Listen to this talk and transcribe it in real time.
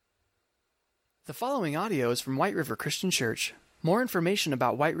The following audio is from White River Christian Church. More information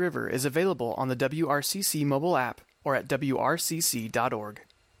about White River is available on the WRCC mobile app or at wrcc.org.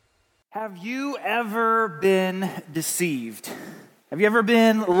 Have you ever been deceived? Have you ever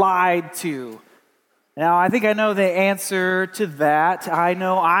been lied to? Now, I think I know the answer to that. I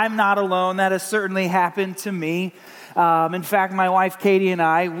know I'm not alone. That has certainly happened to me. In fact, my wife Katie and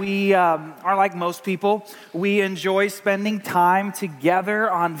I, we are like most people. We enjoy spending time together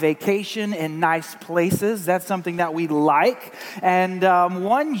on vacation in nice places. That's something that we like. And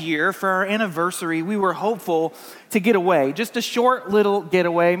one year for our anniversary, we were hopeful to get away. Just a short little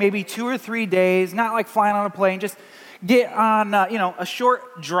getaway, maybe 2 or 3 days, not like flying on a plane, just get on, a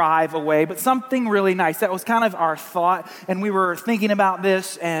short drive away, but something really nice. That was kind of our thought, and we were thinking about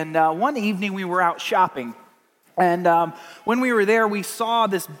this, and one evening we were out shopping. And when we were there, we saw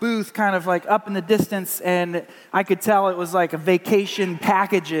this booth kind of like up in the distance, and I could tell it was like a vacation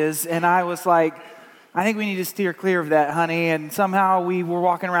packages, and I was like, I think we need to steer clear of that, honey. And somehow we were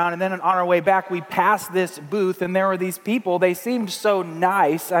walking around, and then on our way back, we passed this booth, and there were these people. They seemed so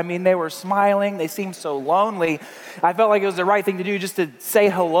nice. I mean, they were smiling. They seemed so lonely. I felt like it was the right thing to do just to say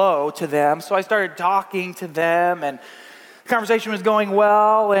hello to them. So I started talking to them, and the conversation was going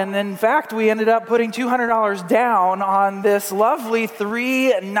well. And in fact, we ended up putting $200 down on this lovely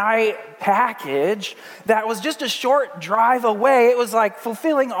 3-night package that was just a short drive away. It was like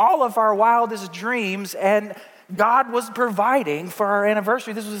fulfilling all of our wildest dreams, and God was providing for our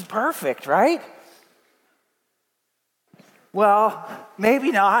anniversary. This was perfect, right? Well,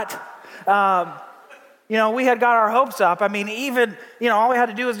 maybe not. We had got our hopes up. I mean, even, all we had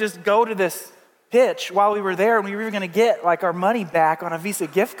to do was just go to this pitch while we were there, and we were going to get like our money back on a Visa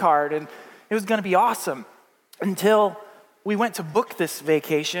gift card, and it was going to be awesome until we went to book this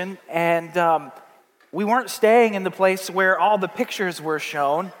vacation, and we weren't staying in the place where all the pictures were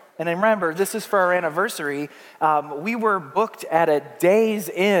shown. And remember, this is for our anniversary. We were booked at a Days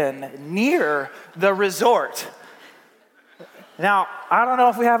Inn near the resort. Now, I don't know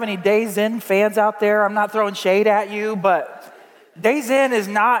if we have any Days Inn fans out there. I'm not throwing shade at you, but Days Inn is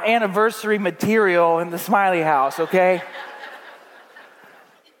not anniversary material in the Smiley House, okay?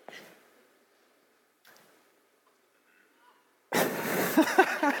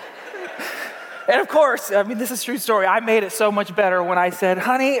 And of course, this is a true story. I made it so much better when I said,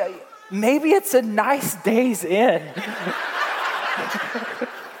 honey, maybe it's a nice Days Inn.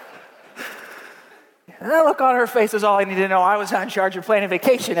 And that look on her face is all I needed to know. I was not in charge of planning a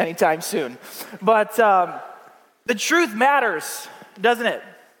vacation anytime soon. But the truth matters, doesn't it?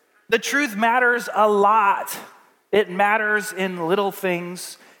 The truth matters a lot. It matters in little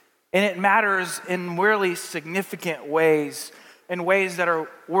things, and it matters in really significant ways, in ways that are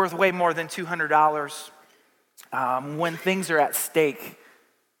worth way more than $200. When things are at stake,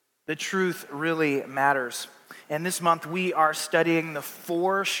 the truth really matters. And this month, we are studying the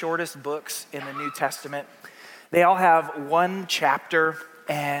 4 shortest books in the New Testament. They all have one chapter,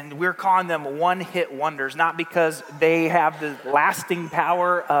 and we're calling them one-hit wonders, not because they have the lasting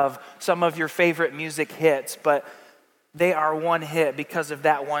power of some of your favorite music hits, but they are one hit because of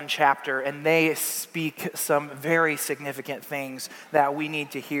that one chapter, and they speak some very significant things that we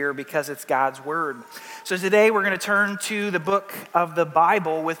need to hear because it's God's word. So today we're going to turn to the book of the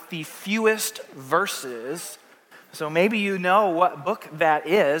Bible with the fewest verses. So maybe you know what book that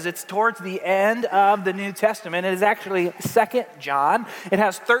is. It's towards the end of the New Testament. It is actually 2 John. It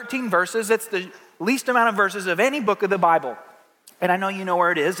has 13 verses. It's the least amount of verses of any book of the Bible. And I know you know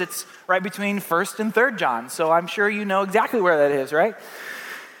where it is. It's right between 1st and 3rd John. So I'm sure you know exactly where that is, right?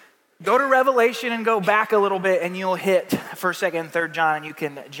 Go to Revelation and go back a little bit, and you'll hit 1st, 2nd, and 3rd John, and you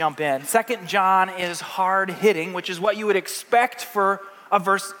can jump in. 2 John is hard-hitting, which is what you would expect for a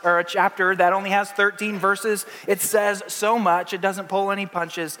verse or a chapter that only has 13 verses. It says so much. It doesn't pull any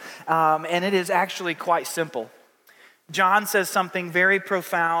punches, and it is actually quite simple. John says something very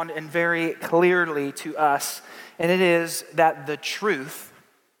profound and very clearly to us, and it is that the truth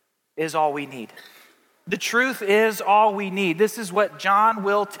is all we need. The truth is all we need. This is what John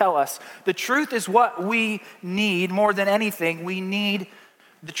will tell us. The truth is what we need more than anything. We need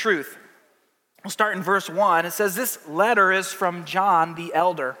the truth. We'll start in verse 1. It says, "This letter is from John the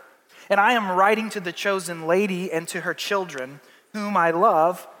elder, and I am writing to the chosen lady and to her children, whom I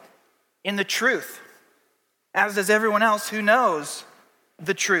love in the truth, as does everyone else who knows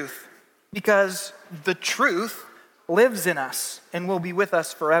the truth, because the truth lives in us and will be with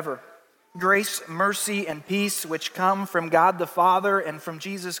us forever. Grace, mercy, and peace, which come from God the Father and from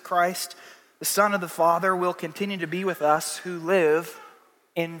Jesus Christ, the Son of the Father, will continue to be with us who live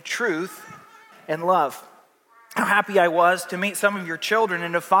in truth and love. How happy I was to meet some of your children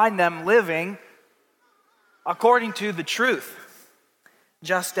and to find them living according to the truth,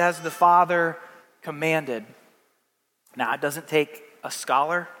 just as the Father commanded. Now, it doesn't take a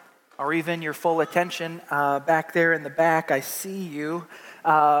scholar or even your full attention back there in the back. I see you.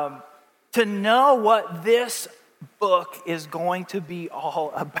 To know what this book is going to be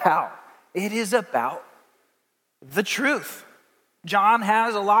all about. It is about the truth. John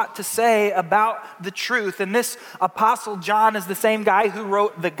has a lot to say about the truth. And this Apostle John is the same guy who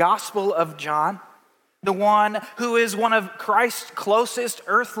wrote the Gospel of John, the one who is one of Christ's closest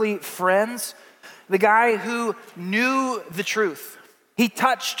earthly friends, the guy who knew the truth. He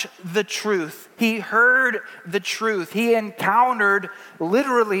touched the truth. He heard the truth. He encountered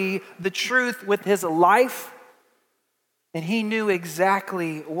literally the truth with his life. And he knew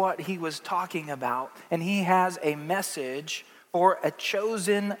exactly what he was talking about. And he has a message for a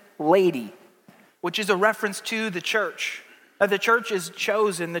chosen lady, which is a reference to the church. The church is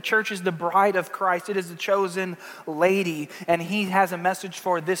chosen. The church is the bride of Christ. It is the chosen lady. And he has a message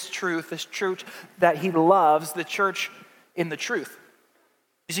for this truth that he loves, the church in the truth.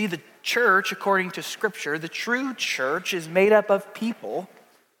 You see, the church, according to Scripture, the true church is made up of people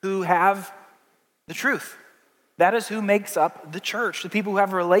who have the truth. That is who makes up the church. The people who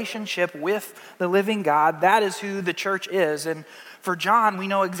have a relationship with the living God, that is who the church is. And for John, we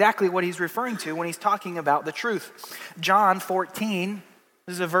know exactly what he's referring to when he's talking about the truth. John 14,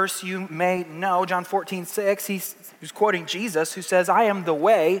 this is a verse you may know. John 14:6, he's quoting Jesus, who says, "I am the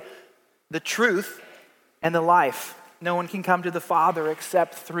way, the truth, and the life. No one can come to the Father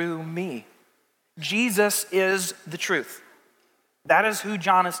except through me." Jesus is the truth. That is who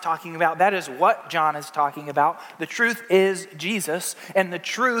John is talking about. That is what John is talking about. The truth is Jesus, and the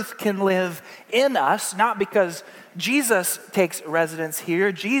truth can live in us, not because Jesus takes residence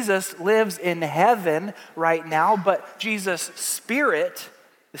here. Jesus lives in heaven right now, but Jesus' Spirit,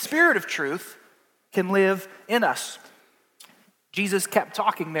 the Spirit of truth, can live in us. Jesus kept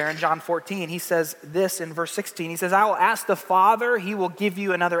talking there in John 14. He says this in verse 16. He says, "I will ask the Father, he will give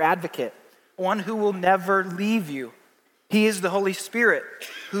you another advocate, one who will never leave you. He is the Holy Spirit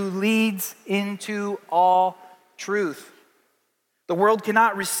who leads into all truth. The world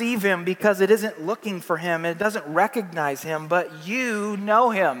cannot receive him because it isn't looking for him. It doesn't recognize him, but you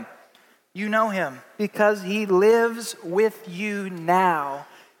know him. You know him because he lives with you now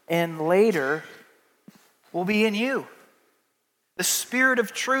and later will be in you." The Spirit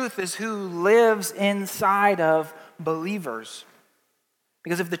of truth is who lives inside of believers.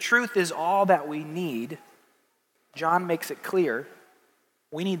 Because if the truth is all that we need, John makes it clear,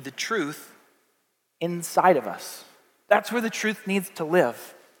 we need the truth inside of us. That's where the truth needs to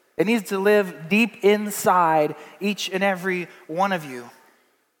live. It needs to live deep inside each and every one of you.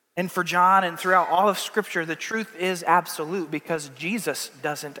 And for John and throughout all of Scripture, the truth is absolute because Jesus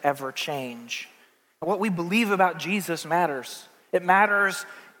doesn't ever change. What we believe about Jesus matters. It matters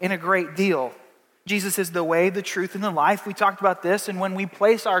in a great deal. Jesus is the way, the truth, and the life. We talked about this, and when we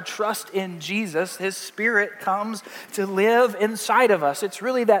place our trust in Jesus, his Spirit comes to live inside of us. It's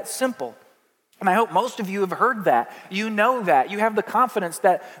really that simple. And I hope most of you have heard that. You know that. You have the confidence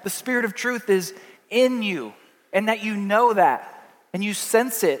that the Spirit of truth is in you, and that you know that, and you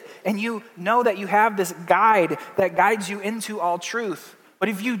sense it, and you know that you have this guide that guides you into all truth. But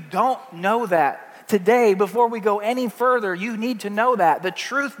if you don't know that, today, before we go any further, you need to know that. The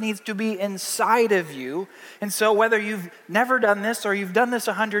truth needs to be inside of you. And so whether you've never done this or you've done this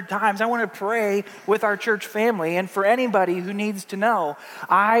 100 times, I want to pray with our church family. And for anybody who needs to know,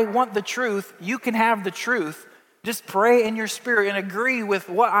 I want the truth. You can have the truth. Just pray in your spirit and agree with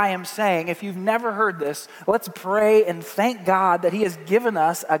what I am saying. If you've never heard this, let's pray and thank God that he has given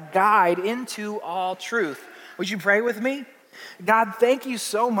us a guide into all truth. Would you pray with me? God, thank you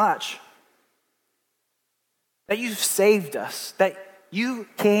so much that you've saved us, that you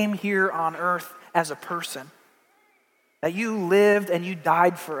came here on earth as a person, that you lived and you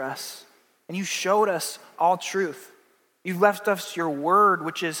died for us, and you showed us all truth. You've left us your word,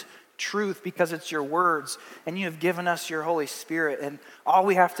 which is truth because it's your words, and you have given us your Holy Spirit. And all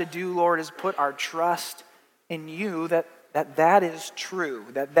we have to do, Lord, is put our trust in you that is true,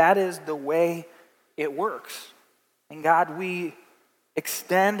 that is the way it works. And God, we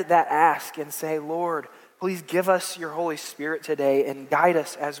extend that ask and say, Lord, please give us your Holy Spirit today and guide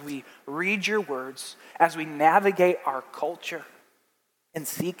us as we read your words, as we navigate our culture and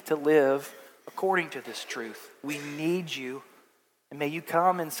seek to live according to this truth. We need you, and may you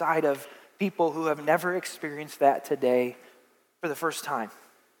come inside of people who have never experienced that today for the first time.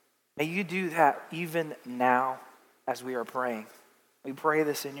 May you do that even now as we are praying. We pray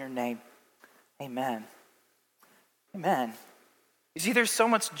this in your name. Amen. Amen. You see, there's so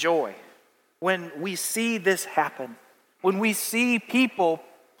much joy when we see this happen, when we see people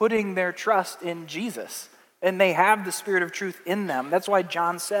putting their trust in Jesus and they have the Spirit of truth in them. That's why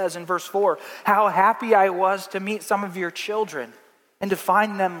John says in verse 4, how happy I was to meet some of your children and to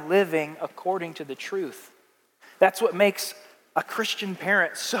find them living according to the truth. That's what makes a Christian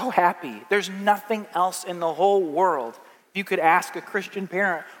parent so happy. There's nothing else in the whole world. If you could ask a Christian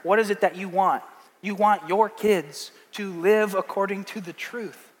parent, what is it that you want? You want your kids to live according to the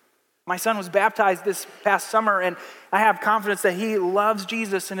truth. My son was baptized this past summer, and I have confidence that he loves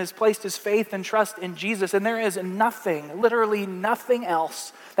Jesus and has placed his faith and trust in Jesus. And there is nothing, literally nothing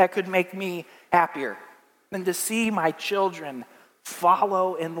else that could make me happier than to see my children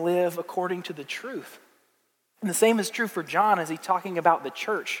follow and live according to the truth. And the same is true for John as he's talking about the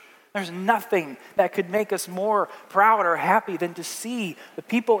church. There's nothing that could make us more proud or happy than to see the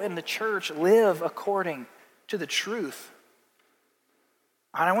people in the church live according to the truth.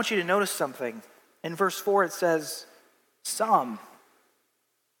 And I want you to notice something. In verse 4 it says, some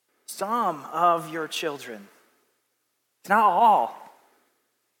of your children. It's not all.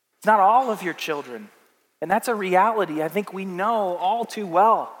 It's not all of your children. And that's a reality I think we know all too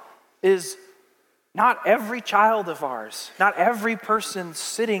well, is not every child of ours, not every person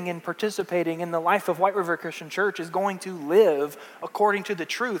sitting and participating in the life of White River Christian Church is going to live according to the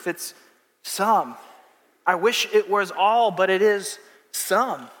truth. It's some. I wish it was all, but it is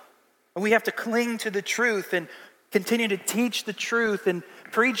some. And we have to cling to the truth and continue to teach the truth and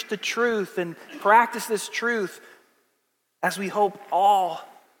preach the truth and practice this truth as we hope all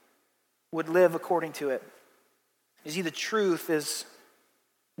would live according to it. You see, the truth is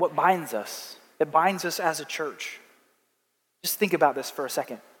what binds us. It binds us as a church. Just think about this for a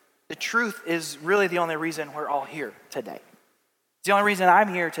second. The truth is really the only reason we're all here today. It's the only reason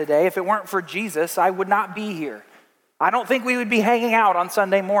I'm here today. If it weren't for Jesus, I would not be here. I don't think we would be hanging out on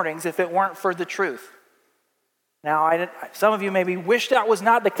Sunday mornings if it weren't for the truth. Now, some of you maybe wish that was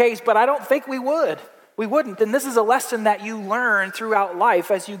not the case, but I don't think we would. We wouldn't. And this is a lesson that you learn throughout life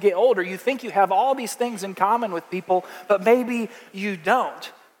as you get older. You think you have all these things in common with people, but maybe you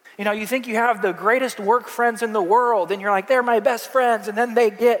don't. You know, you think you have the greatest work friends in the world, and you're like, they're my best friends, and then they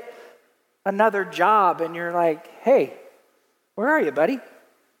get another job, and you're like, hey, where are you, buddy?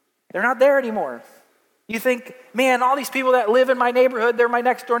 They're not there anymore. You think, man, all these people that live in my neighborhood, they're my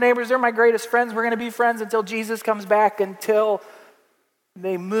next door neighbors, they're my greatest friends, we're going to be friends until Jesus comes back, until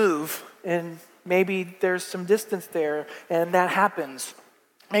they move, and maybe there's some distance there, and that happens.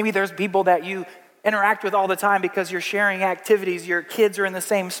 Maybe there's people that you interact with all the time because you're sharing activities, your kids are in the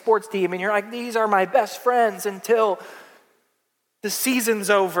same sports team, and you're like, these are my best friends until the season's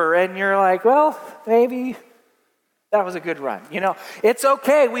over, and you're like, well, maybe that was a good run. You know, it's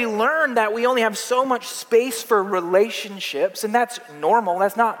okay. We learn that we only have so much space for relationships, and that's normal.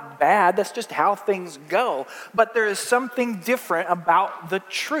 That's not bad. That's just how things go. But there is something different about the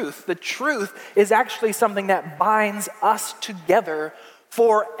truth. The truth is actually something that binds us together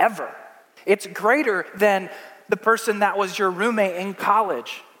forever. It's greater than the person that was your roommate in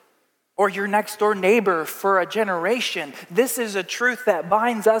college or your next door neighbor for a generation. This is a truth that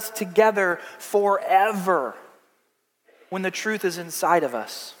binds us together forever. When the truth is inside of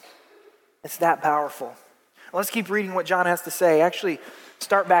us. It's that powerful. Let's keep reading what John has to say. Actually,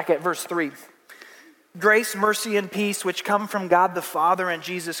 start back at verse 3. Grace, mercy, and peace which come from God the Father and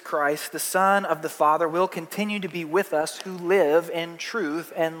Jesus Christ, the Son of the Father, will continue to be with us who live in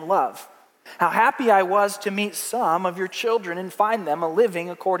truth and love. How happy I was to meet some of your children and find them living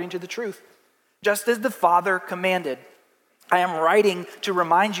according to the truth, just as the Father commanded. I am writing to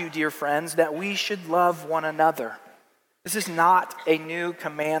remind you, dear friends, that we should love one another. This is not a new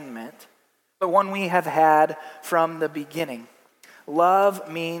commandment, but one we have had from the beginning.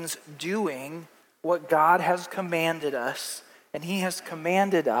 Love means doing what God has commanded us, and He has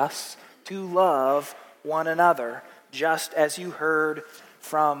commanded us to love one another, just as you heard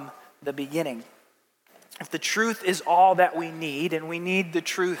from the beginning. If the truth is all that we need, and we need the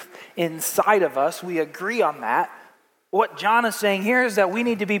truth inside of us, we agree on that. What John is saying here is that we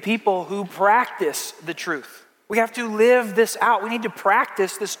need to be people who practice the truth. We have to live this out. We need to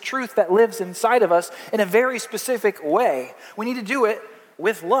practice this truth that lives inside of us in a very specific way. We need to do it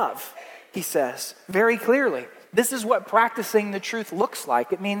with love, he says very clearly. This is what practicing the truth looks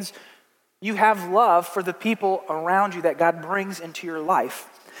like. It means you have love for the people around you that God brings into your life.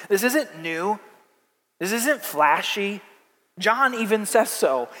 This isn't new. This isn't flashy. John even says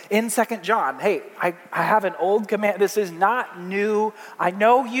so in 2 John. Hey, I have an old command. This is not new. I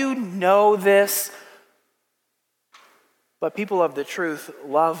know you know this. But people of the truth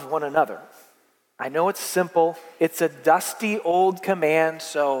love one another. I know it's simple. It's a dusty old command,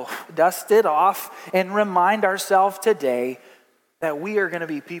 so dust it off and remind ourselves today that we are going to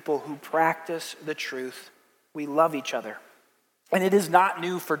be people who practice the truth. We love each other. And it is not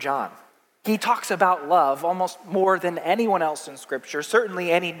new for John. He talks about love almost more than anyone else in Scripture,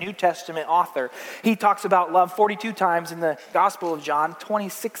 certainly any New Testament author. He talks about love 42 times in the Gospel of John,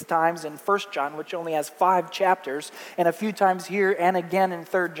 26 times in 1 John, which only has 5 chapters, and a few times here and again in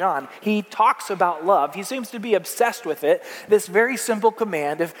 3 John. He talks about love. He seems to be obsessed with it, this very simple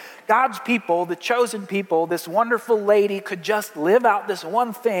command. If God's people, the chosen people, this wonderful lady could just live out this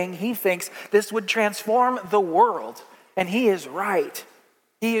one thing, he thinks this would transform the world. And he is right.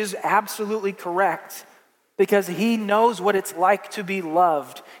 He is absolutely correct because he knows what it's like to be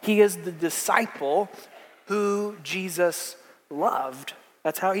loved. He is the disciple who Jesus loved.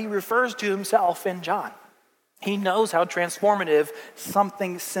 That's how he refers to himself in John. He knows how transformative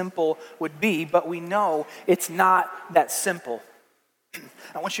something simple would be, but we know it's not that simple.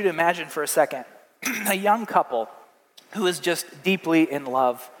 I want you to imagine for a second a young couple who is just deeply in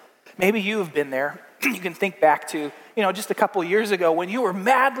love. Maybe you have been there. You can think back to, just a couple years ago when you were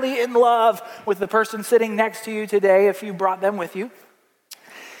madly in love with the person sitting next to you today, if you brought them with you.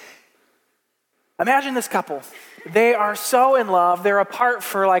 Imagine this couple. They are so in love. They're apart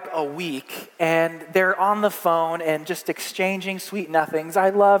for like a week, and they're on the phone and just exchanging sweet nothings.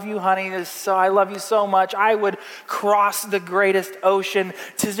 I love you, honey. I love you so much. I would cross the greatest ocean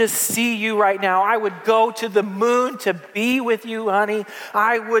to just see you right now. I would go to the moon to be with you, honey.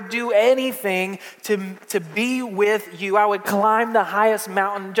 I would do anything to be with you. I would climb the highest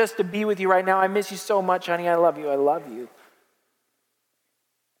mountain just to be with you right now. I miss you so much, honey. I love you. I love you.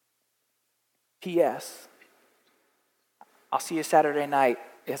 P.S. I'll see you Saturday night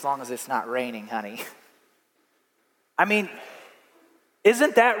as long as it's not raining, honey. I mean,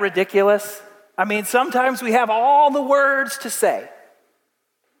 isn't that ridiculous? I mean, sometimes we have all the words to say,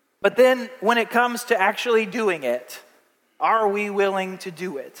 but then when it comes to actually doing it, are we willing to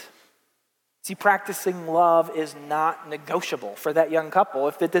do it? See, practicing love is not negotiable for that young couple.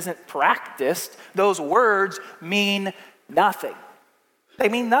 If it isn't practiced, those words mean nothing. They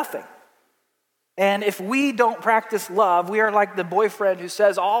mean nothing. And if we don't practice love, we are like the boyfriend who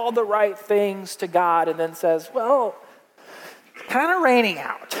says all the right things to God and then says, well, it's kind of raining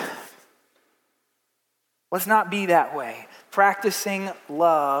out. Let's not be that way. Practicing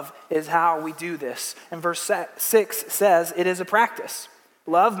love is how we do this. And verse 6 says it is a practice.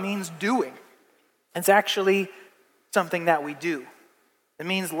 Love means doing. It's actually something that we do. It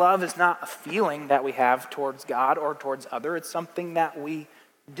means love is not a feeling that we have towards God or towards others. It's something that we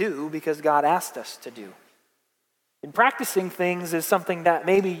do because God asked us to do. And practicing things is something that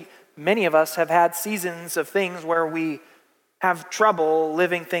maybe many of us have had seasons of things where we have trouble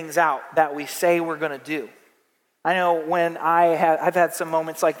living things out that we say we're going to do. I know when I've had some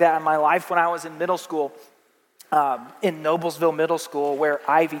moments like that in my life when I was in middle school, in Noblesville Middle School, where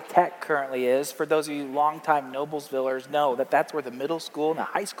Ivy Tech currently is. For those of you longtime Noblesvillers know that that's where the middle school and the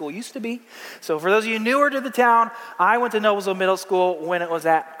high school used to be. So for those of you newer to the town, I went to Noblesville Middle School when it was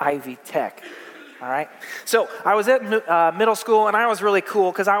at Ivy Tech. All right. So I was at middle school, and I was really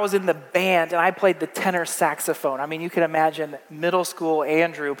cool because I was in the band, and I played the tenor saxophone. I mean, you can imagine middle school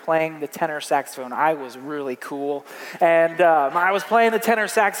Andrew playing the tenor saxophone. I was really cool. And I was playing the tenor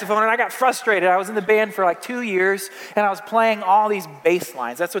saxophone, and I got frustrated. I was in the band for like 2 years, and I was playing all these bass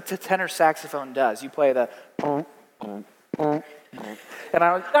lines. That's what the tenor saxophone does. You play the... And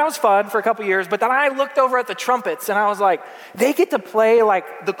that was fun for a couple years, but then I looked over at the trumpets and I was like, they get to play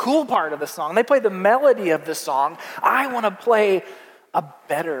like the cool part of the song. They play the melody of the song. I want to play a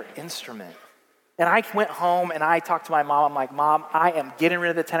better instrument. And I went home and I talked to my mom. I'm like, Mom, I am getting rid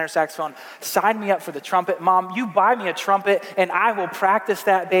of the tenor saxophone. Sign me up for the trumpet. Mom, you buy me a trumpet and I will practice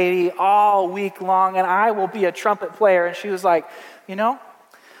that baby all week long and I will be a trumpet player. And she was like,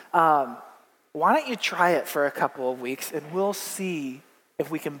 why don't you try it for a couple of weeks and we'll see if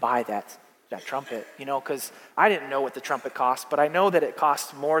we can buy that trumpet, because I didn't know what the trumpet cost, but I know that it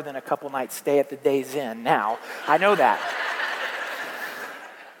costs more than a couple nights stay at the Days Inn now. I know that.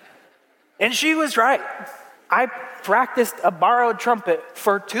 And she was right. I practiced a borrowed trumpet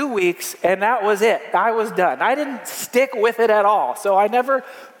for 2 weeks and that was it. I was done. I didn't stick with it at all. So I never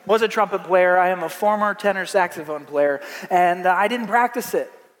was a trumpet player. I am a former tenor saxophone player and I didn't practice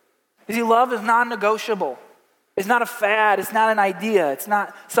it. You see, love is non-negotiable. It's not a fad. It's not an idea. It's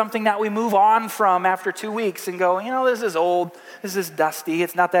not something that we move on from after 2 weeks and go, this is old. This is dusty.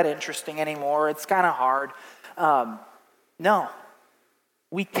 It's not that interesting anymore. It's kind of hard. No,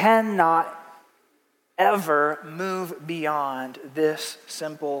 we cannot ever move beyond this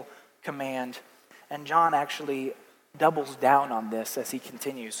simple command. And John actually doubles down on this as he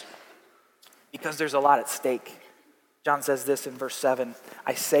continues, because there's a lot at stake. John says this in verse 7,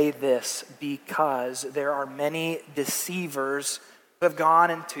 I say this because there are many deceivers who have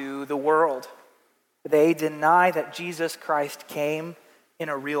gone into the world. They deny that Jesus Christ came in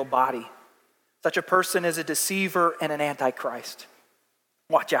a real body. Such a person is a deceiver and an antichrist.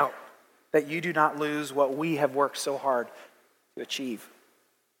 Watch out that you do not lose what we have worked so hard to achieve.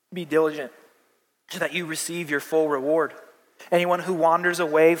 Be diligent so that you receive your full reward. Anyone who wanders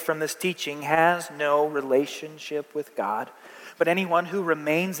away from this teaching has no relationship with God, but anyone who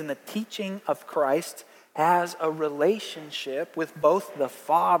remains in the teaching of Christ has a relationship with both the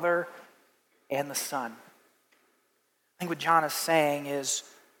Father and the Son. I think what John is saying is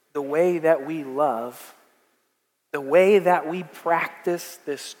the way that we love, the way that we practice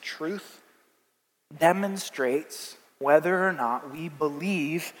this truth demonstrates whether or not we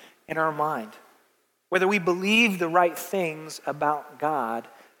believe in our mind. Whether we believe the right things about God,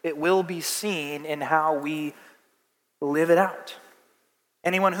 it will be seen in how we live it out.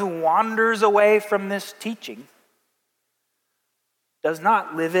 Anyone who wanders away from this teaching does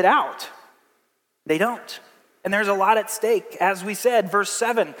not live it out. They don't. And there's a lot at stake. As we said, verse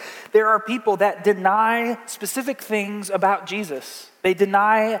 7, there are people that deny specific things about Jesus. They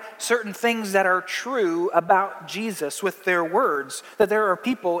deny certain things that are true about Jesus with their words. That there are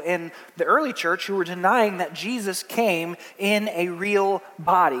people in the early church who were denying that Jesus came in a real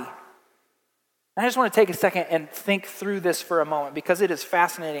body. I just want to take a second and think through this for a moment, because it is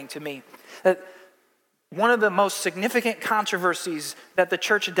fascinating to me that one of the most significant controversies that the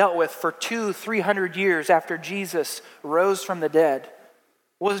church dealt with for 200-300 years after Jesus rose from the dead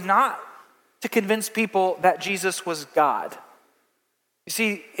was not to convince people that Jesus was God. You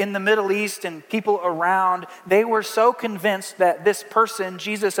see, in the Middle East and people around, they were so convinced that this person,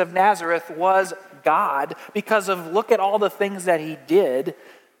 Jesus of Nazareth, was God because of look at all the things that he did.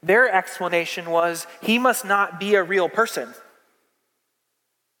 Their explanation was he must not be a real person.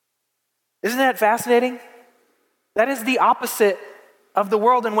 Isn't that fascinating? That is the opposite of the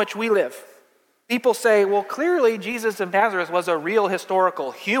world in which we live. People say, well, clearly Jesus of Nazareth was a real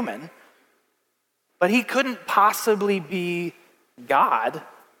historical human, but he couldn't possibly be God.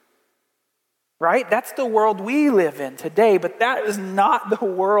 Right? That's the world we live in today, but that is not the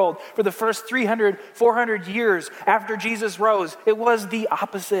world for the first 300, 400 years after Jesus rose. It was the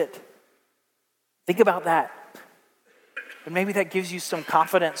opposite. Think about that. And maybe that gives you some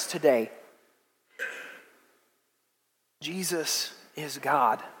confidence today. Jesus is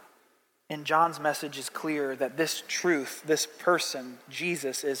God. And John's message is clear that this truth, this person,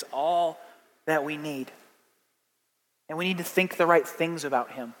 Jesus, is all that we need. And we need to think the right things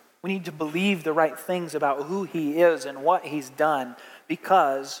about him. We need to believe the right things about who he is and what he's done,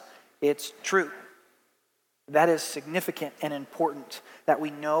 because it's true. That is significant and important, that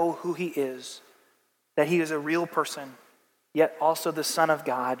we know who he is, that he is a real person, yet also the Son of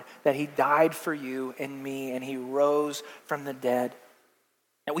God, that he died for you and me, and he rose from the dead.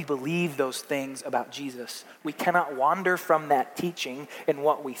 That we believe those things about Jesus. We cannot wander from that teaching in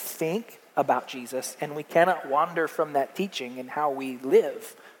what we think about Jesus, and we cannot wander from that teaching in how we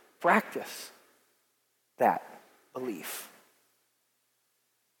live, practice that belief.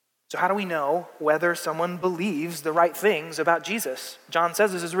 So how do we know whether someone believes the right things about Jesus? John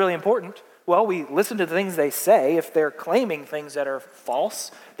says this is really important. Well, we listen to the things they say. If they're claiming things that are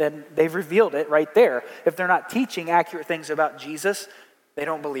false, then they've revealed it right there. If they're not teaching accurate things about Jesus, they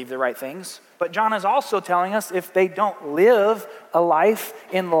don't believe the right things. But John is also telling us if they don't live a life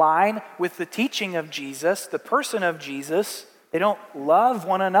in line with the teaching of Jesus, the person of Jesus, they don't love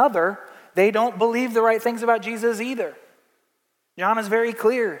one another, they don't believe the right things about Jesus either. John is very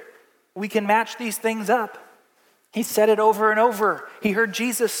clear. We can match these things up. He said it over and over. He heard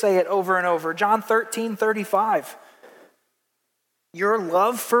Jesus say it over and over. John 13:35. Your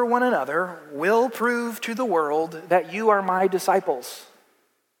love for one another will prove to the world that you are my disciples.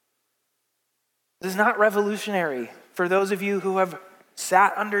 This is not revolutionary for those of you who have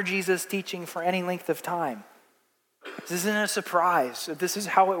sat under Jesus' teaching for any length of time. This isn't a surprise. This is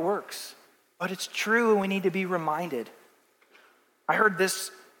how it works. But it's true, and we need to be reminded. I heard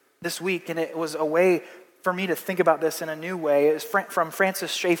this week, and it was a way for me to think about this in a new way. It's from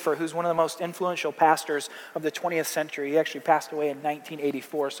Francis Schaeffer, who's one of the most influential pastors of the 20th century. He actually passed away in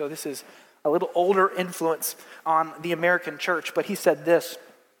 1984, so this is a little older influence on the American church. But he said this,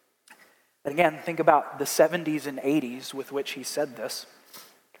 and again, think about the 70s and 80s with which he said this.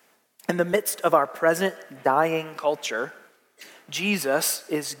 In the midst of our present dying culture, Jesus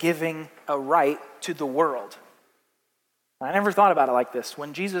is giving a right to the world. I never thought about it like this.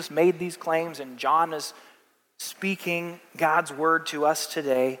 When Jesus made these claims and John is speaking God's word to us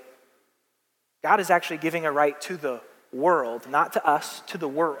today, God is actually giving a right to the world, not to us, to the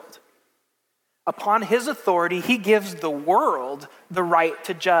world. Upon his authority, he gives the world the right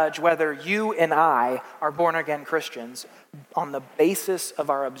to judge whether you and I are born-again Christians on the basis of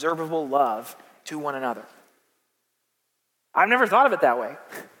our observable love to one another. I've never thought of it that way.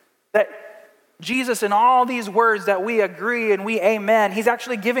 That Jesus, in all these words that we agree and we amen, he's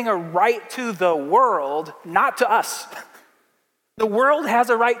actually giving a right to the world, not to us. The world has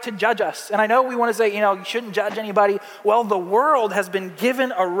a right to judge us. And I know we want to say, you shouldn't judge anybody. Well, the world has been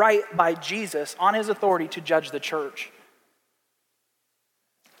given a right by Jesus on his authority to judge the church.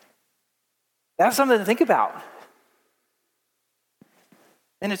 That's something to think about.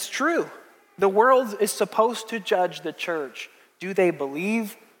 And it's true. The world is supposed to judge the church. Do they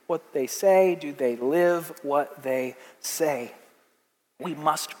believe what they say? Do they live what they say? We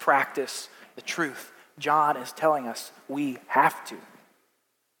must practice the truth. John is telling us we have to.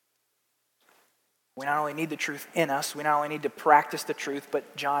 We not only need the truth in us, we not only need to practice the truth,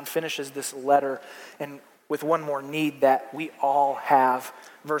 but John finishes this letter and with one more need that we all have.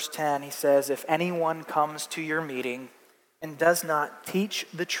 Verse 10, he says, if anyone comes to your meeting and does not teach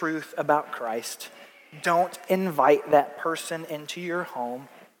the truth about Christ, don't invite that person into your home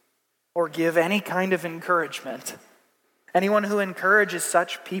or give any kind of encouragement. Anyone who encourages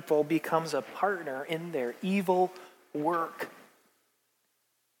such people becomes a partner in their evil work.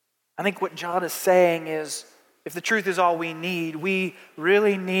 I think what John is saying is, if the truth is all we need, we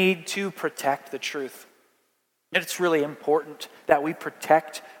really need to protect the truth. It's really important that we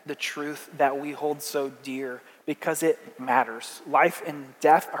protect the truth that we hold so dear because it matters. Life and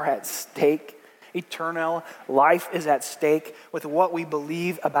death are at stake. Eternal life is at stake with what we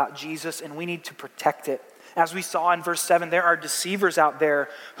believe about Jesus, and we need to protect it. As we saw in verse 7, there are deceivers out there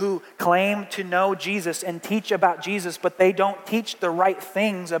who claim to know Jesus and teach about Jesus, but they don't teach the right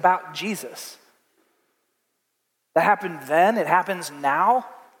things about Jesus. That happened then, it happens now.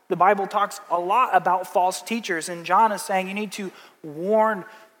 The Bible talks a lot about false teachers, and John is saying you need to warn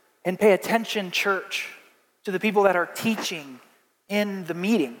and pay attention, church, to the people that are teaching in the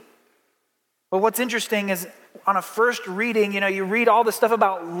meeting. But what's interesting is on a first reading, you read all the stuff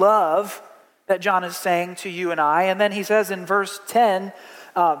about love that John is saying to you and I. And then he says in verse 10,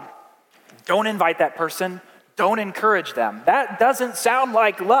 don't invite that person. Don't encourage them. That doesn't sound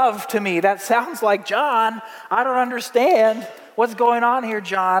like love to me. That sounds like, John, I don't understand what's going on here,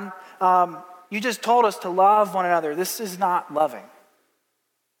 John. You just told us to love one another. This is not loving.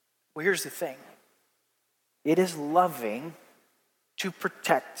 Well, here's the thing. It is loving to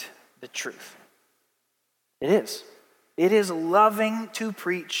protect the truth. It is. It is loving to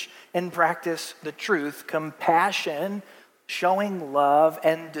preach and practice the truth. Compassion, showing love,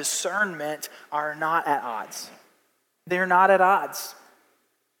 and discernment are not at odds. They're not at odds.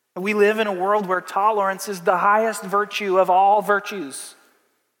 We live in a world where tolerance is the highest virtue of all virtues.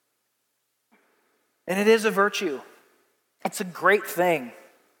 And it is a virtue. It's a great thing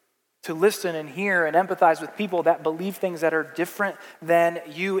to listen and hear and empathize with people that believe things that are different than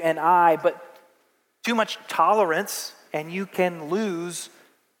you and I, but too much tolerance and you can lose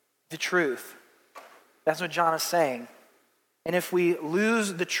the truth. That's what John is saying. And if we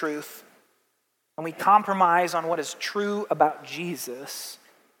lose the truth and we compromise on what is true about Jesus,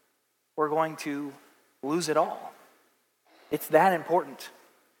 we're going to lose it all. It's that important.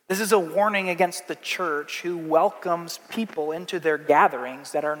 This is a warning against the church who welcomes people into their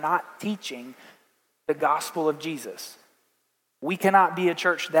gatherings that are not teaching the gospel of Jesus. We cannot be a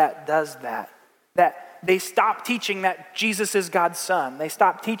church that does that. That they stop teaching that Jesus is God's son. They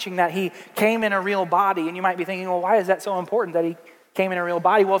stop teaching that he came in a real body. And you might be thinking, well, why is that so important that he came in a real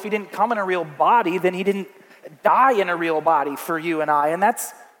body? Well, if he didn't come in a real body, then he didn't die in a real body for you and I. And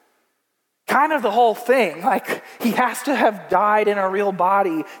that's kind of the whole thing. Like, he has to have died in a real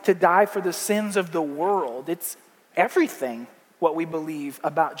body to die for the sins of the world. It's everything what we believe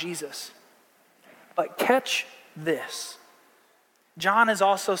about Jesus. But catch this. John is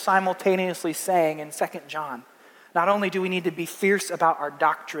also simultaneously saying in 2 John, not only do we need to be fierce about our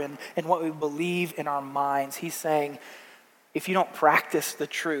doctrine and what we believe in our minds, he's saying, if you don't practice the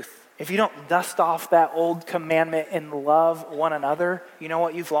truth, if you don't dust off that old commandment and love one another, you know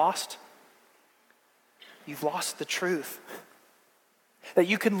what you've lost? You've lost the truth. That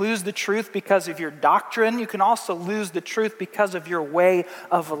you can lose the truth because of your doctrine. You can also lose the truth because of your way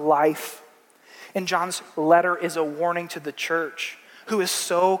of life. And John's letter is a warning to the church who is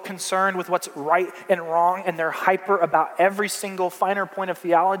so concerned with what's right and wrong, and they're hyper about every single finer point of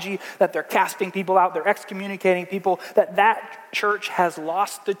theology, that they're casting people out, they're excommunicating people, that church has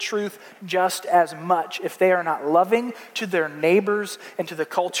lost the truth just as much if they are not loving to their neighbors and to the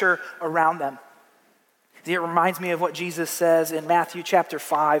culture around them. It reminds me of what Jesus says in Matthew chapter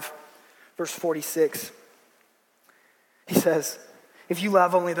 5, verse 46. He says, if you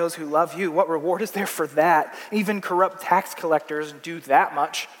love only those who love you, what reward is there for that? Even corrupt tax collectors do that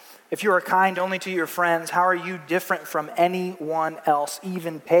much. If you are kind only to your friends, how are you different from anyone else?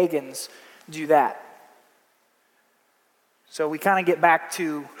 Even pagans do that. So we kind of get back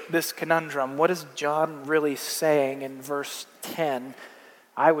to this conundrum. What is John really saying in verse 10?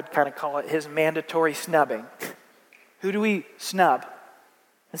 I would kind of call it his mandatory snubbing. Who do we snub?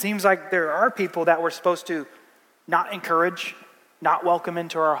 It seems like there are people that we're supposed to not encourage, not welcome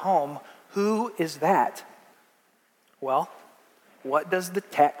into our home. Who is that? Well, what does the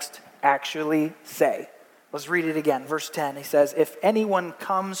text actually say? Let's read it again. Verse 10, he says, if anyone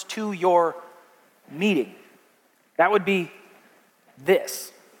comes to your meeting, that would be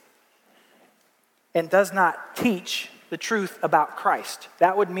this, and does not teach the truth about Christ.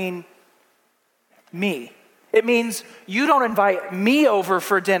 That would mean me. It means you don't invite me over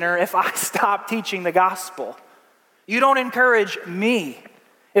for dinner if I stop teaching the gospel. You don't encourage me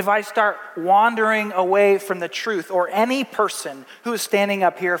if I start wandering away from the truth, or any person who is standing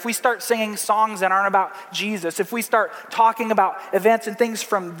up here. If we start singing songs that aren't about Jesus, if we start talking about events and things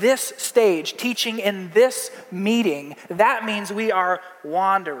from this stage, teaching in this meeting, that means we are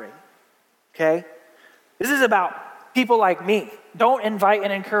wandering, okay? This is about people like me. Don't invite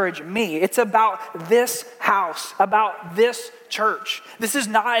and encourage me. It's about this house, about this church. This is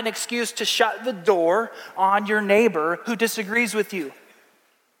not an excuse to shut the door on your neighbor who disagrees with you.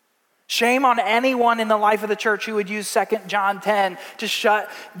 Shame on anyone in the life of the church who would use 2 John 10 to shut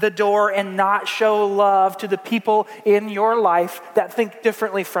the door and not show love to the people in your life that think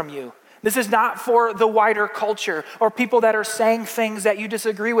differently from you. This is not for the wider culture or people that are saying things that you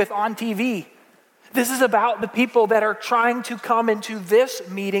disagree with on TV. This is about the people that are trying to come into this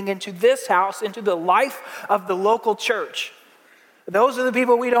meeting, into this house, into the life of the local church. Those are the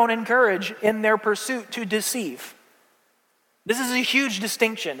people we don't encourage in their pursuit to deceive. This is a huge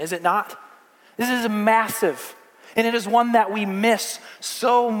distinction, is it not? This is massive, and it is one that we miss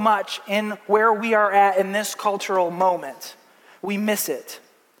so much in where we are at in this cultural moment. We miss it.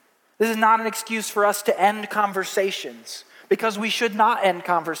 This is not an excuse for us to end conversations, because we should not end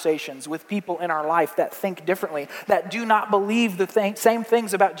conversations with people in our life that think differently, that do not believe the same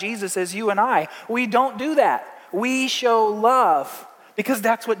things about Jesus as you and I. We don't do that. We show love, because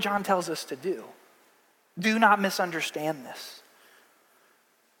that's what John tells us to do. Do not misunderstand this.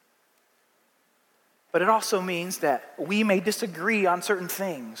 But it also means that we may disagree on certain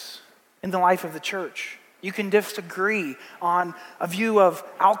things in the life of the church. You can disagree on a view of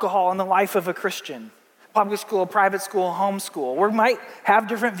alcohol in the life of a Christian. Public school, private school, homeschool. We might have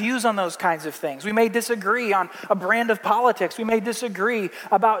different views on those kinds of things. We may disagree on a brand of politics. We may disagree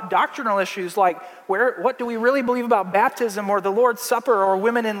about doctrinal issues like what do we really believe about baptism or the Lord's Supper or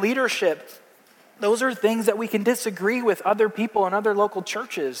women in leadership. Those are things that we can disagree with other people in other local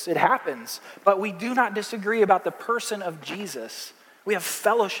churches. It happens. But we do not disagree about the person of Jesus. We have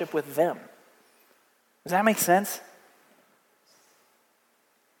fellowship with them. Does that make sense?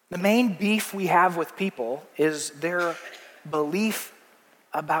 The main beef we have with people is their belief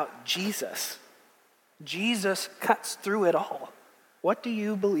about Jesus. Jesus cuts through it all. What do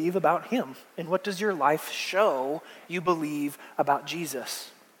you believe about him? And what does your life show you believe about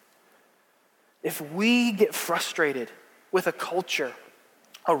Jesus? If we get frustrated with a culture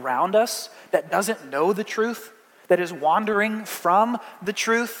around us that doesn't know the truth, that is wandering from the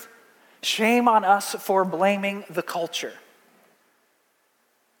truth, shame on us for blaming the culture.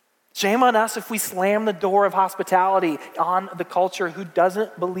 Shame on us if we slam the door of hospitality on the culture who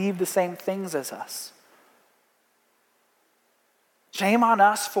doesn't believe the same things as us. Shame on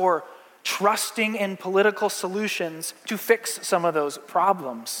us for trusting in political solutions to fix some of those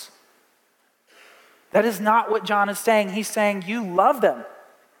problems. That is not what John is saying. He's saying you love them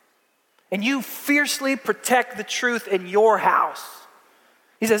and you fiercely protect the truth in your house.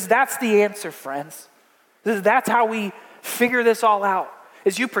 He says that's the answer, friends. That's how we figure this all out.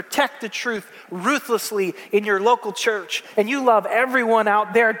 Is you protect the truth ruthlessly in your local church, and you love everyone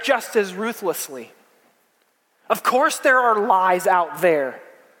out there just as ruthlessly. Of course there are lies out there.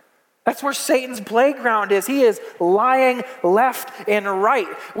 That's where Satan's playground is. He is lying left and right.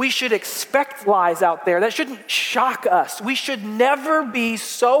 We should expect lies out there. That shouldn't shock us. We should never be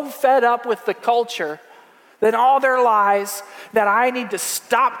so fed up with the culture than all their lies that I need to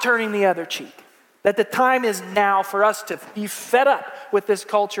stop turning the other cheek. That the time is now for us to be fed up with this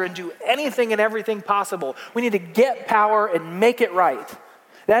culture and do anything and everything possible. We need to get power and make it right.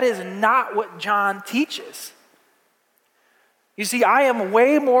 That is not what John teaches. You see, I am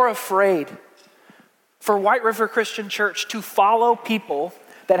way more afraid for White River Christian Church to follow people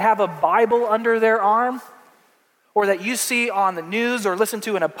that have a Bible under their arm, or that you see on the news or listen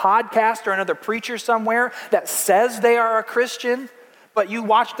to in a podcast or another preacher somewhere that says they are a Christian, but you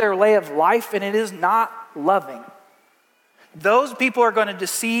watch their way of life and it is not loving. Those people are going to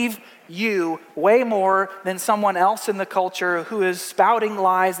deceive you way more than someone else in the culture who is spouting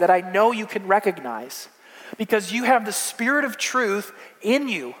lies that I know you can recognize, because you have the Spirit of truth in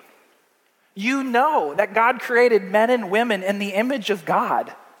you. You know that God created men and women in the image of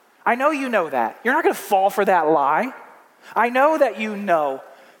God. I know you know that. You're not going to fall for that lie. I know that you know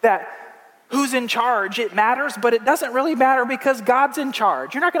that who's in charge, it matters, but it doesn't really matter because God's in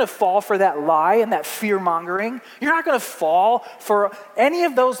charge. You're not going to fall for that lie and that fear-mongering. You're not going to fall for any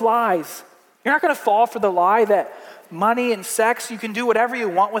of those lies. You're not going to fall for the lie that money and sex, you can do whatever you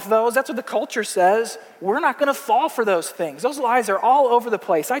want with those. That's what the culture says. We're not going to fall for those things. Those lies are all over the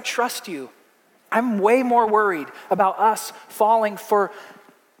place. I trust you. I'm way more worried about us falling for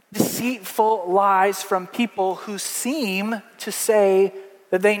deceitful lies from people who seem to say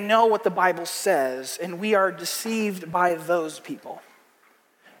that they know what the Bible says, and we are deceived by those people.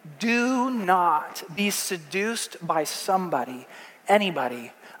 Do not be seduced by somebody,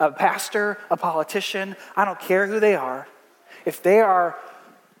 anybody, a pastor, a politician, I don't care who they are. If they are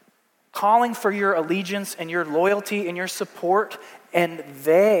calling for your allegiance and your loyalty and your support, and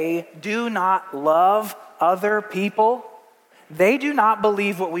they do not love other people, they do not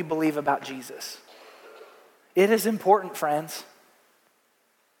believe what we believe about Jesus. It is important, friends.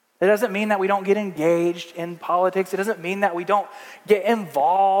 It doesn't mean that we don't get engaged in politics. It doesn't mean that we don't get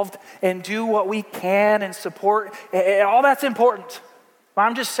involved and do what we can and support. All that's important. But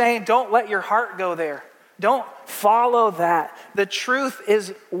I'm just saying, don't let your heart go there. Don't follow that. The truth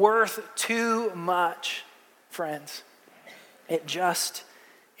is worth too much, friends. It just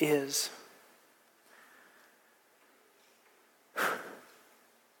is.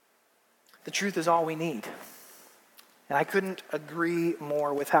 The truth is all we need. And I couldn't agree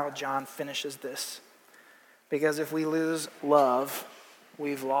more with how John finishes this. Because if we lose love,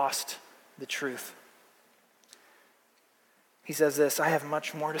 we've lost the truth. He says this, I have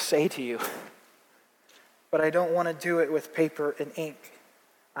much more to say to you, but I don't want to do it with paper and ink.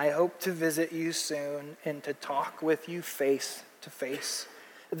 I hope to visit you soon and to talk with you face to face.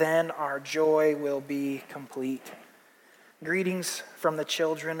 Then our joy will be complete. Greetings from the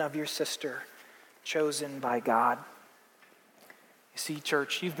children of your sister, chosen by God. You see,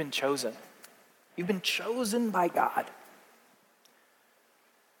 church, you've been chosen. You've been chosen by God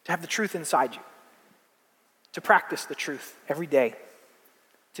to have the truth inside you, to practice the truth every day,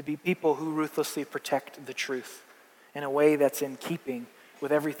 to be people who ruthlessly protect the truth in a way that's in keeping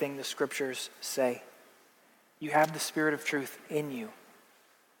with everything the scriptures say. You have the Spirit of truth in you.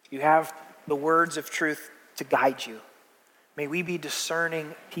 You have the words of truth to guide you. May we be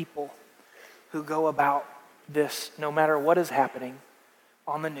discerning people who go about this no matter what is happening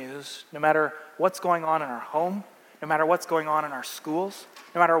on the news, no matter what's going on in our home, no matter what's going on in our schools,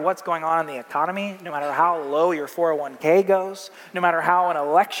 no matter what's going on in the economy, no matter how low your 401k goes, no matter how an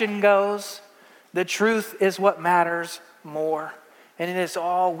election goes, the truth is what matters more, and it is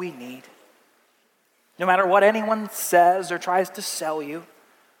all we need. No matter what anyone says or tries to sell you,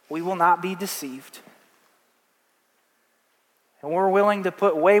 we will not be deceived. And we're willing to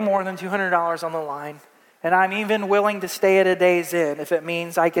put way more than $200 on the line. And I'm even willing to stay at a day's inn if it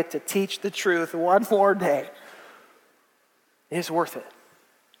means I get to teach the truth one more day. It's worth it.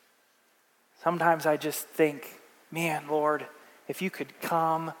 Sometimes I just think, man, Lord, if you could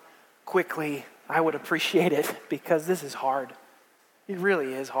come quickly, I would appreciate it, because this is hard. It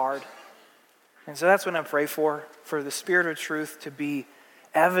really is hard. And so that's what I pray for the Spirit of truth to be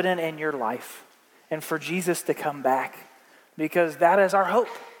evident in your life and for Jesus to come back, because that is our hope.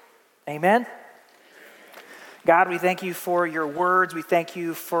 Amen? God, we thank you for your words. We thank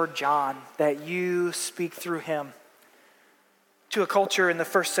you for John, that you speak through him to a culture in the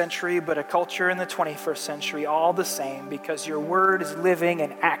first century, but a culture in the 21st century, all the same, because your word is living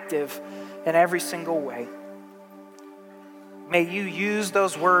and active in every single way. May you use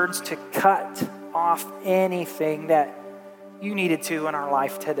those words to cut off anything that you needed to in our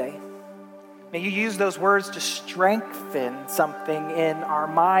life today. May you use those words to strengthen something in our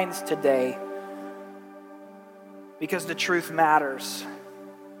minds today, because the truth matters.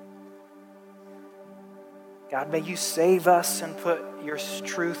 God, may you save us and put your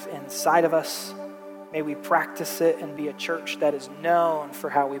truth inside of us. May we practice it and be a church that is known for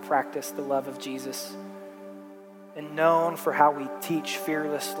how we practice the love of Jesus and known for how we teach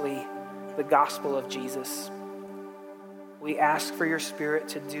fearlessly the gospel of Jesus. We ask for your Spirit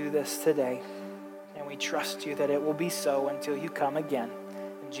to do this today, and we trust you that it will be so until you come again.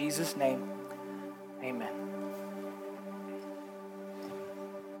 In Jesus' name, amen.